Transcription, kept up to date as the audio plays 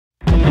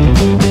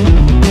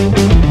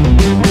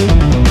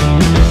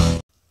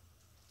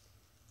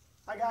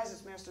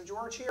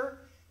coverage here.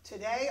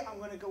 Today I'm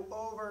going to go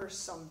over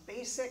some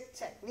basic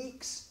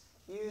techniques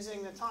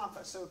using the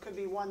Tonfa. So it could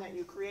be one that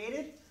you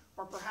created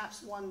or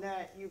perhaps one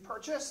that you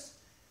purchased.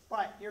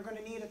 But you're going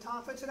to need a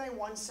Tonfa today,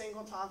 one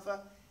single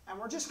Tonfa. And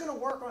we're just going to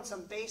work on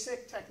some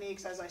basic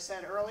techniques, as I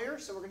said earlier.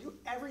 So we're going to do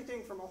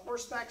everything from a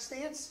horseback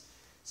stance.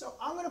 So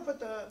I'm going to put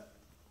the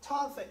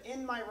Tonfa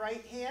in my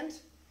right hand.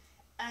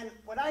 And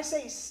when I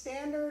say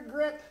standard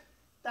grip,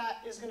 that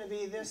is going to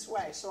be this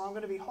way. So I'm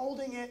going to be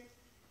holding it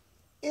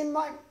in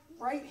my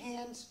right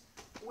hand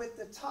with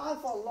the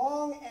Tonfa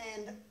long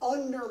and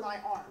under my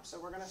arm. So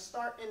we're going to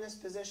start in this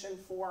position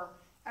for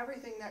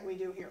everything that we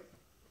do here.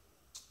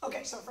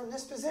 Okay, so from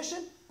this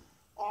position,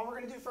 all we're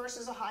going to do first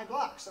is a high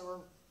block. So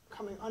we're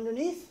coming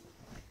underneath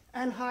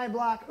and high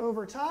block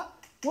over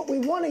top. What we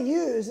want to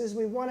use is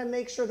we want to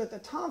make sure that the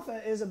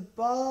Tonfa is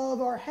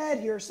above our head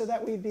here so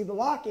that we'd be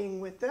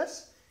blocking with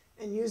this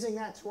and using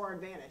that to our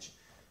advantage.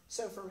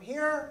 So from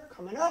here,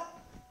 coming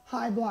up,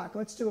 high block.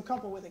 Let's do a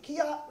couple with a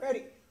key-up.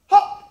 Ready?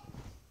 Hop!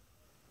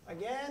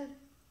 Again,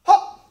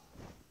 hop!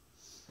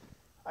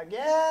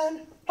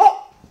 Again,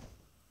 hop!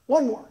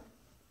 One more.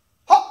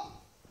 Hop!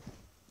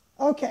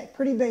 Okay,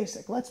 pretty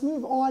basic. Let's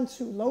move on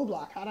to low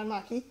block,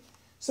 haramaki.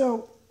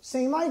 So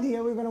same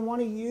idea. We're going to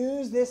want to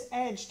use this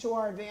edge to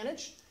our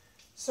advantage.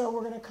 So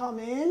we're going to come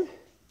in,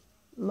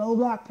 low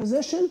block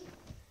position,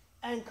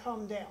 and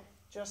come down,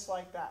 just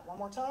like that. One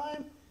more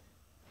time.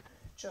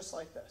 Just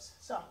like this.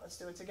 So let's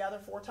do it together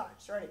 4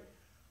 times. Ready?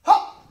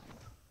 Hop!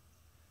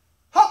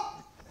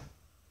 Hop!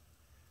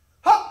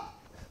 Hop!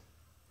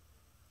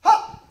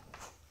 Hop!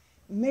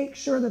 Make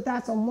sure that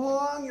that's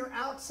along your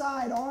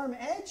outside arm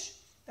edge.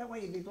 That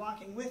way you'd be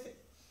blocking with it.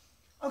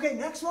 Okay,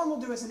 next one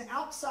we'll do is an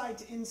outside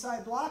to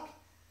inside block.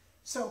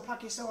 So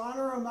pakisoana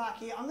or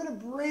maki. I'm going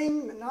to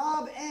bring the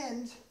knob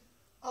end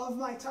of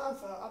my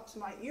Tonfa up to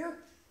my ear.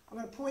 I'm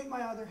going to point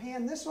my other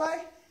hand this way.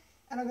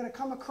 And I'm going to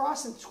come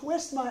across and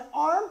twist my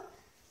arm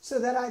so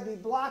that I'd be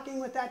blocking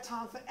with that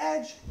Tonfa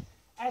edge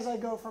as I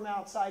go from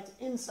outside to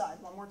inside.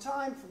 One more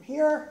time from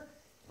here,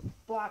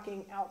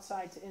 blocking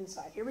outside to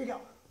inside. Here we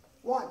go.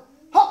 1,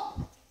 hop.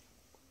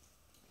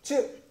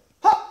 2,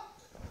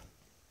 hop.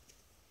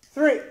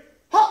 3,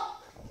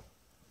 hop.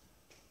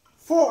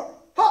 4,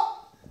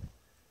 hop.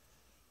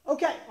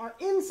 Okay, our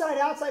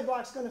inside-outside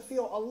block is going to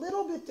feel a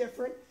little bit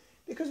different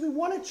because we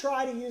want to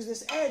try to use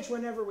this edge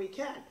whenever we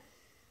can.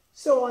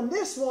 So on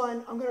this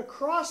one, I'm going to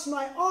cross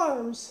my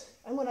arms,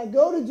 and when I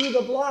go to do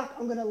the block,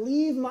 I'm going to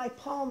leave my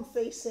palm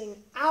facing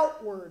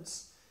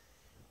outwards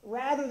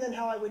rather than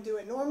how I would do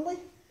it normally.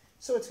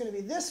 So it's going to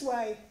be this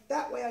way.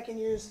 That way I can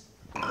use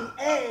the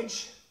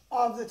edge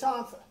of the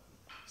Tonfa.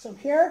 So I'm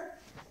here,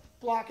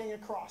 blocking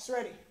across.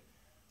 Ready?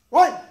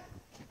 1,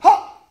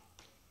 hop.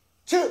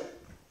 2,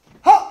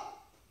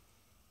 hop.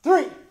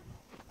 3,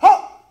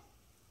 hop.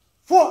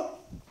 4,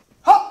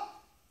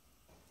 hop.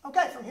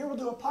 Okay, from here we'll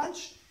do a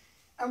punch.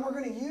 And we're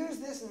going to use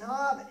this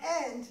knob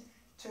end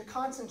to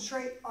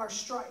concentrate our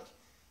strike.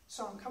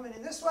 So I'm coming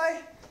in this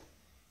way,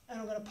 and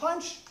I'm going to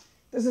punch.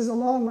 This is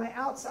along my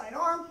outside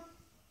arm,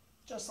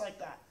 just like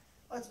that.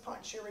 Let's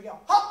punch. Here we go.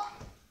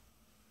 Hop!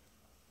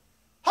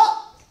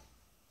 Hop!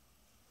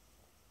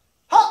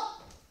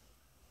 Hop!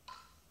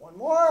 One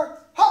more.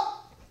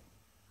 Hop!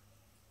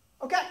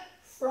 Okay,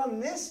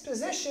 from this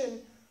position,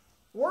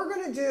 we're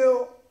going to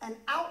do an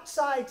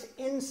outside to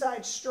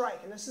inside strike.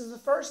 And this is the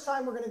first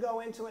time we're going to go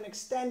into an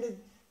extended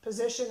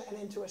position and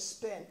into a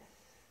spin.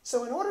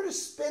 So in order to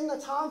spin the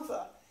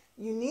Tonfa,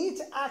 you need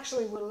to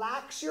actually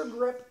relax your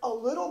grip a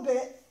little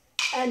bit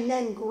and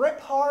then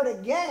grip hard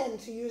again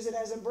to use it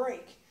as a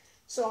break.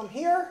 So I'm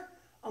here.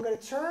 I'm going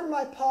to turn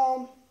my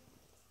palm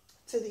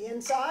to the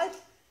inside.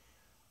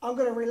 I'm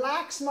going to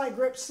relax my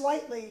grip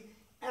slightly,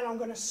 and I'm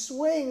going to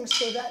swing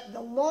so that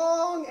the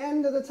long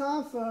end of the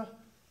Tonfa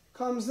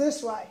comes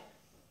this way.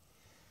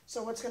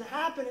 So what's going to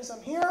happen is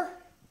I'm here,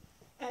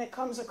 and it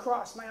comes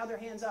across. My other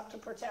hand's up to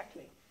protect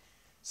me.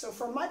 So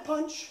from my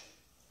punch,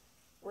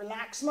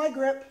 relax my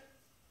grip,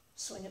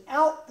 swing it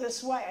out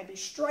this way. I'd be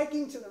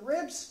striking to the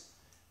ribs.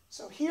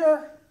 So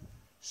here,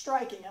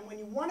 striking. And when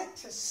you want it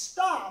to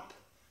stop,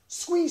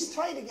 squeeze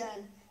tight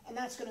again, and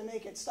that's going to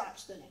make it stop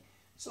spinning.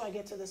 So I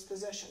get to this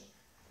position.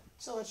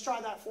 So let's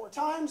try that 4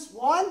 times.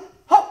 1,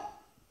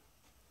 hop.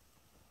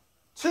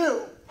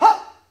 2,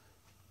 hop.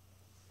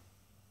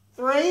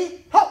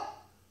 3,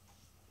 hop.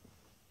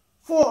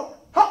 4,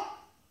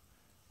 hop.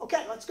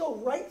 Okay, let's go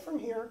right from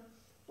here.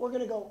 We're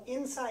going to go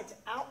inside to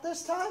out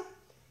this time.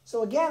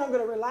 So again, I'm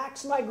going to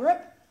relax my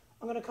grip.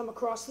 I'm going to come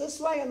across this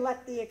way and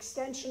let the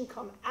extension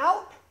come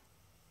out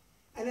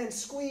and then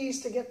squeeze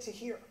to get to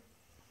here.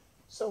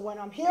 So when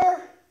I'm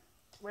here,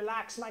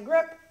 relax my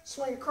grip,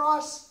 swing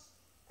across,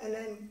 and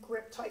then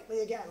grip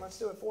tightly again. Let's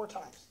do it 4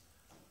 times.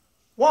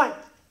 1,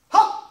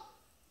 hop.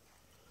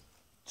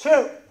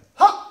 2,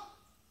 hop.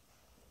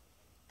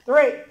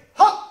 3,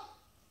 hop.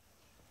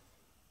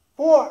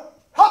 4,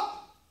 hop.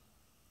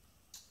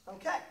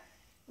 Okay.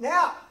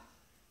 Now,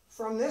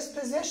 from this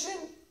position,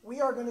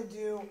 we are going to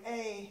do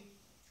a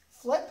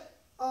flip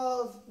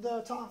of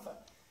the Tonfa.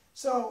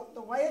 So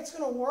the way it's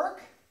going to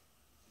work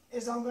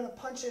is I'm going to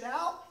punch it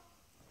out,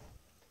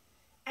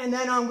 and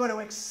then I'm going to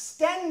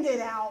extend it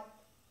out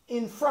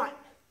in front.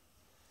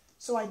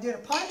 So I did a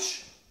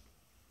punch.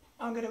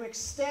 I'm going to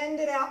extend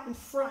it out in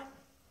front.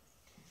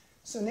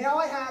 So now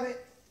I have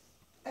it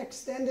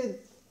extended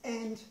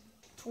end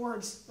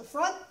towards the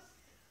front.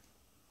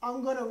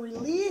 I'm going to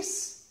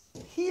release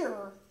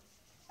here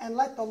and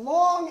let the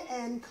long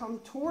end come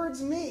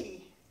towards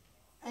me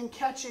and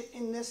catch it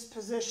in this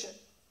position.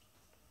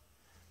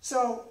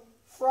 So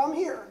from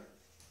here,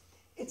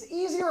 it's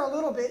easier a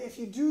little bit if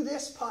you do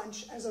this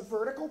punch as a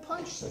vertical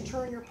punch. So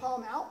turn your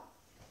palm out,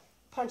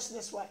 punch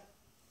this way.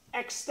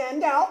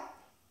 Extend out,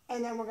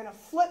 and then we're going to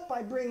flip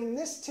by bringing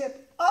this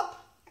tip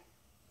up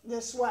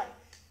this way.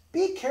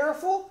 Be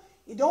careful.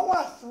 You don't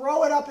want to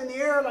throw it up in the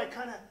air like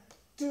kind of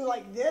do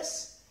like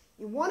this.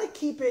 You want to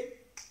keep it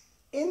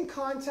in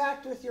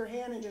contact with your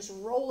hand and just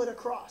roll it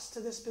across to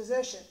this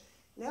position.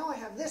 Now I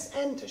have this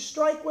end to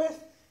strike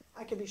with.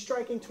 I could be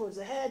striking towards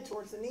the head,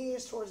 towards the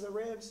knees, towards the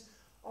ribs,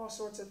 all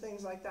sorts of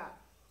things like that.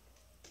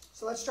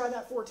 So let's try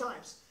that 4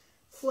 times.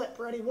 Flip.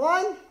 Ready?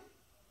 1,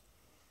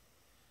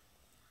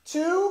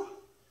 2,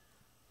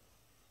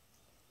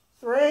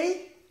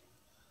 3,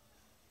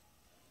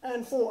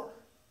 and 4.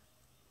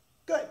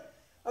 Good.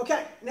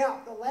 Okay, now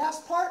the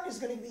last part is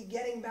going to be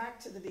getting back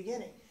to the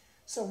beginning.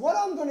 So what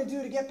I'm going to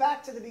do to get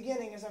back to the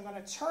beginning is I'm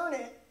going to turn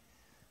it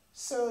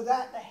so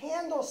that the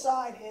handle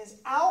side is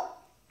out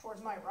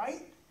towards my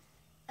right,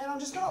 and I'm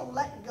just going to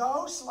let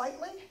go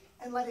slightly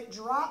and let it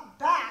drop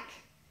back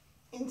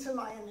into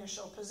my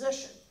initial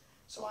position.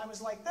 So I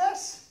was like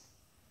this,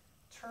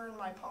 turn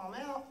my palm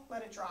out,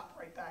 let it drop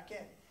right back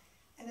in.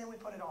 And then we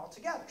put it all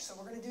together. So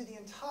we're going to do the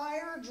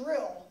entire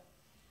drill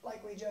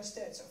like we just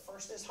did. So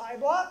first is high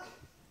block,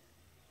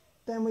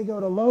 then we go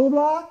to low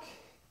block,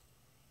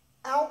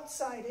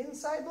 outside,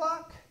 inside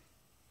block,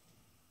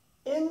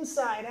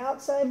 inside,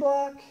 outside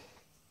block,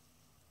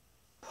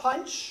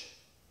 punch.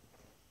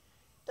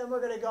 Then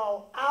we're going to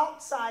go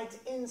outside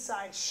to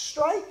inside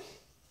strike,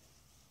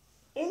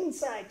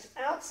 inside to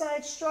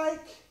outside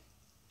strike,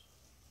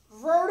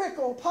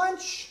 vertical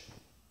punch,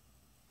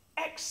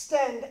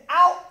 extend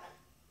out,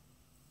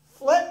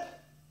 flip,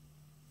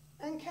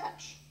 and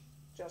catch,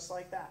 just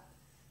like that.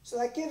 So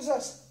that gives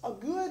us a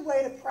good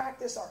way to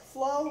practice our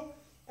flow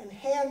and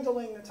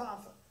handling the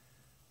Tonfa.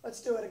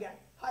 Let's do it again.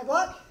 High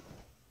block,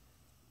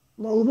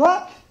 low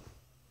block,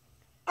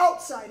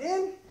 outside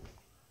in,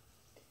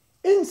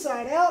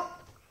 inside out,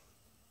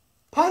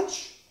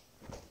 punch,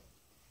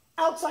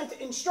 outside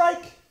to in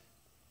strike,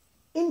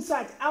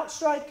 inside to out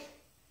strike,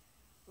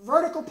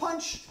 vertical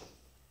punch,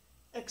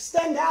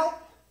 extend out,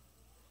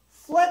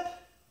 flip,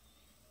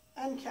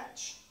 and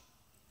catch.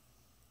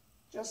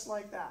 Just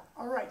like that.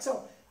 All right,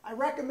 so I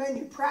recommend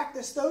you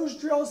practice those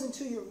drills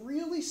until you're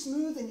really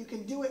smooth and you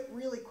can do it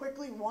really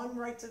quickly, one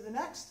right to the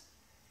next,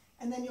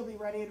 and then you'll be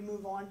ready to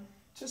move on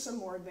to some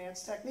more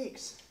advanced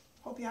techniques.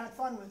 Hope you had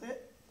fun with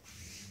it.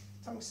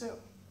 Tung Su.